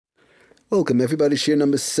Welcome everybody, shir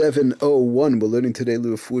number 701. We're learning today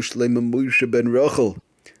L'Refuah Shlema Moshe ben Rachel.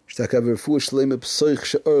 Shtakav Refuah Shlema Psoich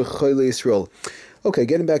She'or Choyle Yisrael. Okay,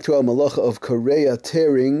 getting back to our malacha of Korea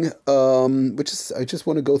tearing, which is, I just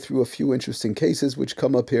want to go through a few interesting cases which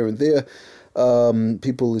come up here and there.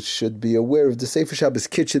 People should be aware of the Sefer Shabbos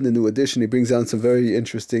Kitchen, the new edition. He brings down some very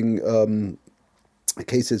interesting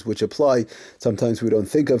cases which apply. Sometimes we don't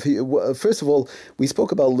think of. First of all, we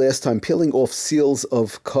spoke about last time peeling off seals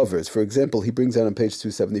of covers. For example, he brings out on page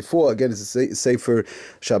 274, again it's a Sefer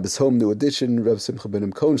Shabbos Home, new edition, Rav Simcha ben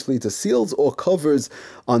Imkonshli, the seals or covers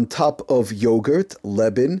on top of yogurt,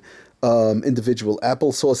 lebanon, individual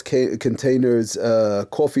applesauce containers,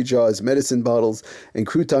 coffee jars, medicine bottles, and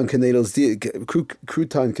crouton containers.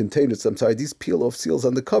 These peel-off seals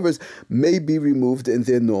on the covers may be removed in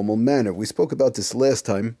their normal manner. We spoke about this last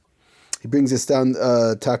time. He brings this down,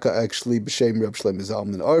 Taka actually, B'Shem Reb Shlomo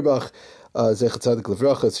Zalman Auerbach, Zecher Tzadik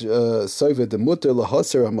Levracha, Soive de Mutter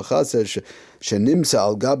Lahaser HaMachaser Shenimsa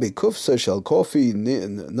Al Gabi Kufsa Shal Coffee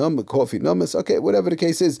Namas. Okay, whatever the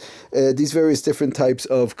case is, these various different types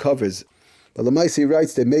of covers. But Lamaisi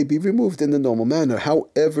writes they may be removed in the normal manner.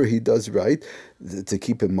 However, he does write to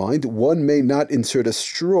keep in mind, one may not insert a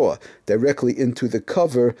straw directly into the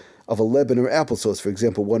cover of a lebanon or applesauce. For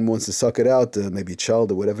example, one wants to suck it out, maybe a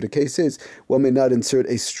child or whatever the case is. One may not insert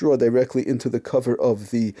a straw directly into the cover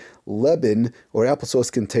of the lebanon or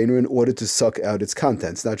applesauce container in order to suck out its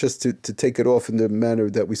contents. Now, just to take it off in the manner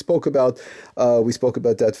that we spoke about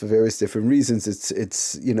that for various different reasons. We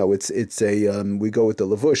go with the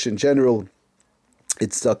lavush in general.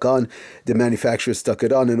 It's stuck on. The manufacturer stuck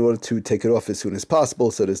it on in order to take it off as soon as possible,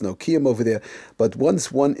 so there's no kiyum over there. But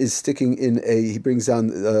once one is sticking in he brings down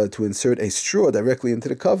to insert a straw directly into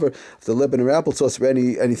the cover of the lebanon or applesauce or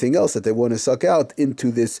anything else that they want to suck out into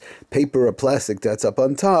this paper or plastic that's up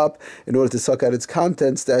on top in order to suck out its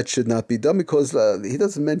contents. That should not be done because he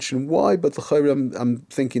doesn't mention why, but I'm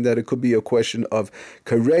thinking that it could be a question of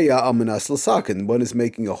kareya amanas l'sakin. One is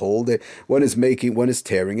making a hole, one is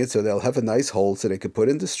tearing it, so they'll have a nice hole so they could put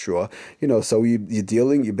in the straw, so you're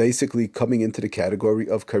basically coming into the category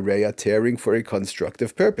of kareya, tearing for a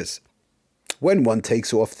constructive purpose. When one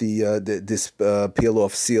takes off this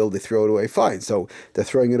peel-off seal, they throw it away, fine, so they're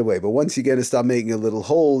throwing it away. But once you get to start making a little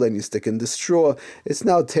hole and you stick in the straw, it's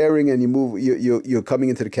now tearing, and you're coming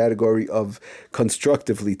into the category of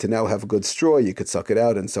constructively to now have a good straw, you could suck it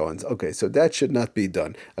out and so on. Okay, so that should not be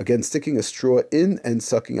done. Again, sticking a straw in and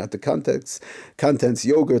sucking out the contents,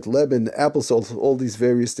 yogurt, lebanon, applesauce, all these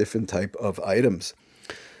various different type of items.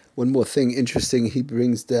 One more thing interesting he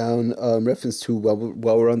brings down reference to, while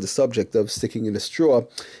we're on the subject of sticking in a straw, in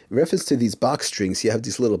reference to these box strings. You have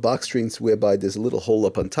these little box strings whereby there's a little hole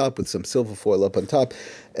up on top with some silver foil up on top,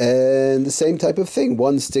 and the same type of thing.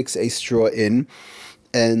 One sticks a straw in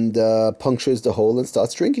and punctures the hole and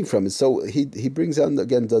starts drinking from it. So he brings down,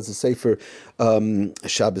 again, does the Sefer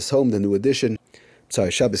Shabbos Home, the new edition.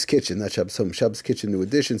 Shabbos Kitchen, not Shabbos Home, Shabbos Kitchen, new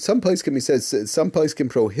edition. Some place can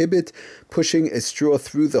prohibit pushing a straw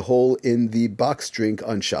through the hole in the box drink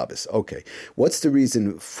on Shabbos. Okay, what's the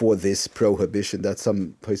reason for this prohibition that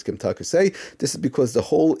some place can say? This is because the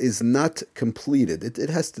hole is not completed. It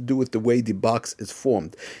has to do with the way the box is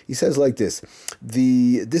formed. He says like this,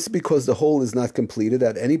 this is because the hole is not completed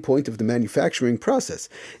at any point of the manufacturing process.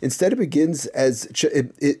 Instead, it begins as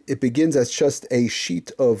just a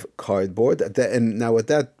sheet of cardboard, and now at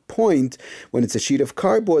that point, when it's a sheet of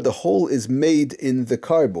cardboard, the hole is made in the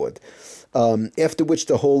cardboard, after which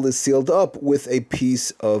the hole is sealed up with a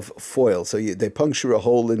piece of foil. So they puncture a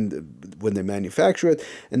hole when they manufacture it,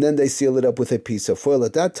 and then they seal it up with a piece of foil.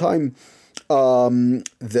 At that time,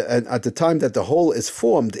 at the time that the hole is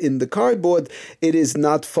formed in the cardboard, it is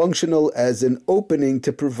not functional as an opening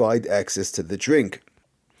to provide access to the drink.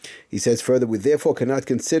 He says further, we therefore cannot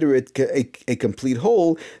consider it a complete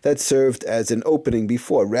hole that served as an opening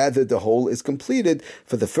before. Rather, the hole is completed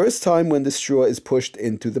for the first time when the straw is pushed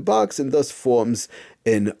into the box and thus forms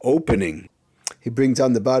an opening. He brings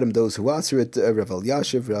on the bottom those who answer it, Rav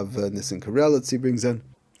Elyashiv, Rav Nissen Karelitz, he brings on.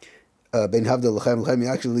 Ben Havdil L'chaim,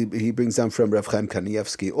 actually, he brings down from Rav Chaim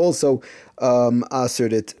Kanievsky, also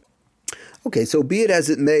answered it. Okay, so be it as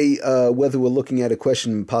it may, whether we're looking at a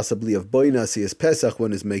question possibly of boinas, as Pesach,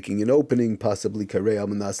 one is making an opening, possibly karei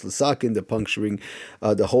almanas l'sakin, they're puncturing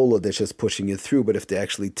the hole, or they're just pushing it through. But if they're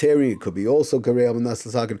actually tearing, it could be also karei almanas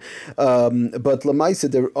l'sakin. But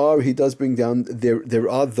lamaisa, he does bring down, there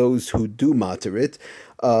are those who do matter it.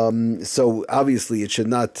 So obviously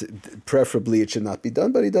preferably it should not be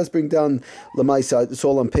done, but he does bring down Lamaisa. It's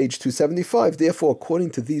all on page 275. Therefore,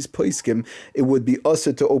 according to these poskim, it would be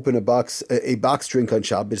usher to open a box drink on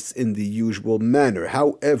Shabbos in the usual manner.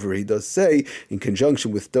 However, he does say, in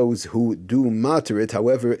conjunction with those who do matter it,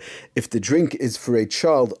 however, if the drink is for a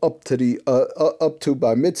child up to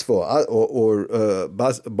bar mitzvah or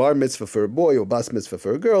bar mitzvah for a boy or bas mitzvah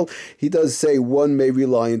for a girl, he does say one may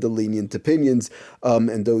rely on the lenient opinions,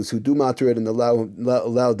 and those who do matter it and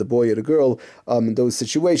allow the boy or the girl in those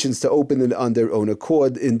situations to open it on their own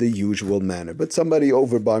accord in the usual manner. But somebody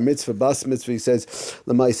over bar mitzvah, bas mitzvah, he says,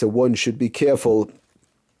 Lamaisa, one should be careful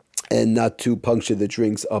and not to puncture the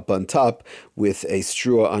drinks up on top with a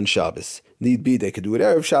straw on Shabbos. Need be, they could do it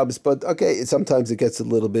Erev Shabbos, but okay, sometimes it gets a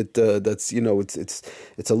little bit,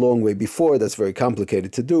 it's a long way before, that's very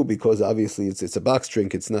complicated to do, because obviously it's a box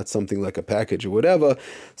drink, it's not something like a package or whatever,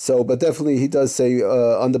 so, but definitely he does say,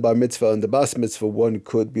 on the bar mitzvah, on the bas mitzvah, one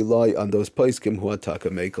could rely on those poskim who are taka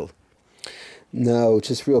mekel. Now,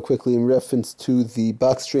 just real quickly, in reference to the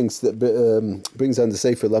box drinks that brings on the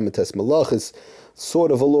Sefer Lamites Malachis,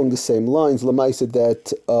 sort of along the same lines, Lamaisa,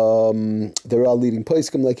 that there are leading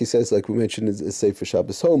poskim, like he says, like we mentioned, is Sefer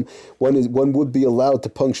Shabbos Home. One would be allowed to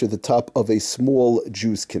puncture the top of a small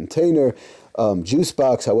juice container, juice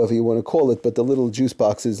box, however you want to call it, but the little juice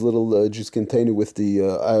box is little juice container with the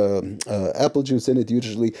apple juice in it,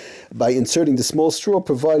 usually by inserting the small straw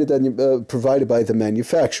provided by the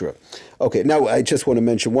manufacturer. Okay, now I just want to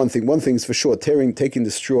mention one thing. One thing is for sure, taking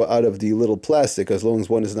the straw out of the little plastic, as long as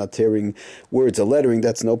one is not tearing words or lettering,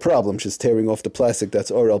 that's no problem. Just tearing off the plastic,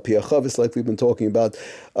 that's or al pi hachavis, like we've been talking about,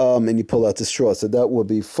 and you pull out the straw, so that will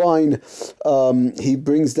be fine. He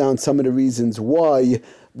brings down some of the reasons why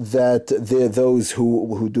that there are those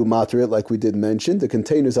who do matter it, like we did mention. The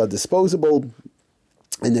containers are disposable,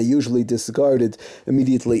 and they're usually discarded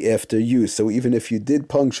immediately after use. So even if you did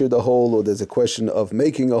puncture the hole, or there's a question of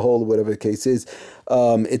making a hole, whatever the case is,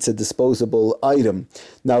 it's a disposable item.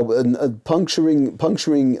 Now, puncturing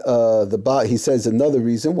the box, he says another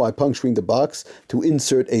reason why puncturing the box to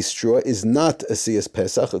insert a straw is not a Siyas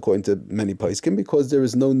Pesach, according to many poskim, because there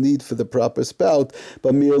is no need for the proper spout,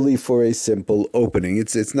 but merely for a simple opening.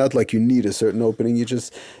 It's not like you need a certain opening. You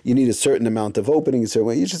need a certain amount of opening, a certain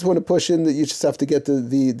way. You just want to push in. You just have to get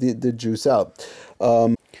the juice out.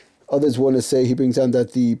 Others want to say, he brings down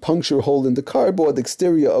that the puncture hole in the cardboard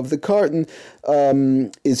exterior of the carton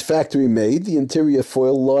is factory made. The interior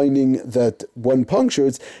foil lining that one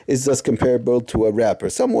punctures is thus comparable to a wrapper.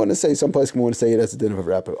 Some want to say it has a din of a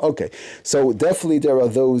wrapper. Okay, so definitely there are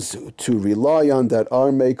those to rely on that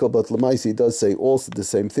are makel, but Lamaisi does say also the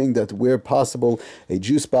same thing, that where possible, a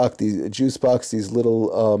juice box, these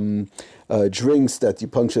little drinks that you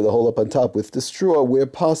puncture the hole up on top with the straw, where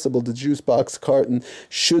possible, the juice box carton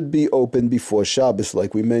should be opened before Shabbos,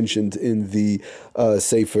 like we mentioned in the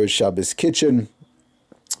Sefer Shabbos kitchen.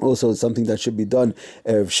 Also, it's something that should be done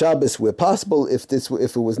Erev Shabbos where possible. If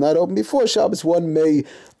it was not open before Shabbos, one may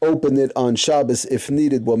open it on Shabbos if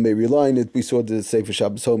needed. One may rely on it. We saw the Sefer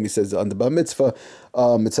Shabbos Home, he says, on the Bar Mitzvah.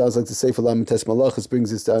 It sounds like the Sefer Lamites Malachas brings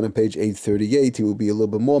this down on page 838. He will be a little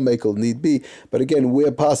bit more makel, need be. But again,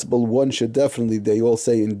 where possible, one should definitely, they all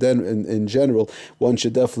say in general, one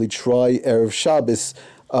should definitely try Erev Shabbos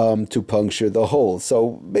to puncture the hole.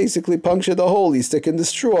 So basically, puncture the hole. You stick in the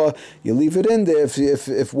straw. You leave it in there.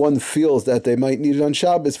 If one feels that they might need it on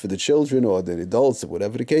Shabbos for the children or the adults or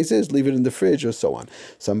whatever the case is, leave it in the fridge or so on.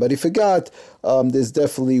 Somebody forgot. There's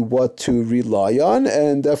definitely what to rely on,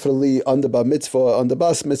 and definitely on the bar mitzvah, on the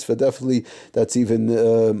bas mitzvah, definitely that's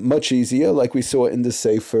even much easier, like we saw in the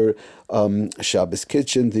Sefer Shabbos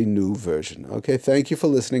Kitchen, the new version. Okay, thank you for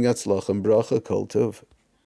listening. Atzlach and bracha, kol tov.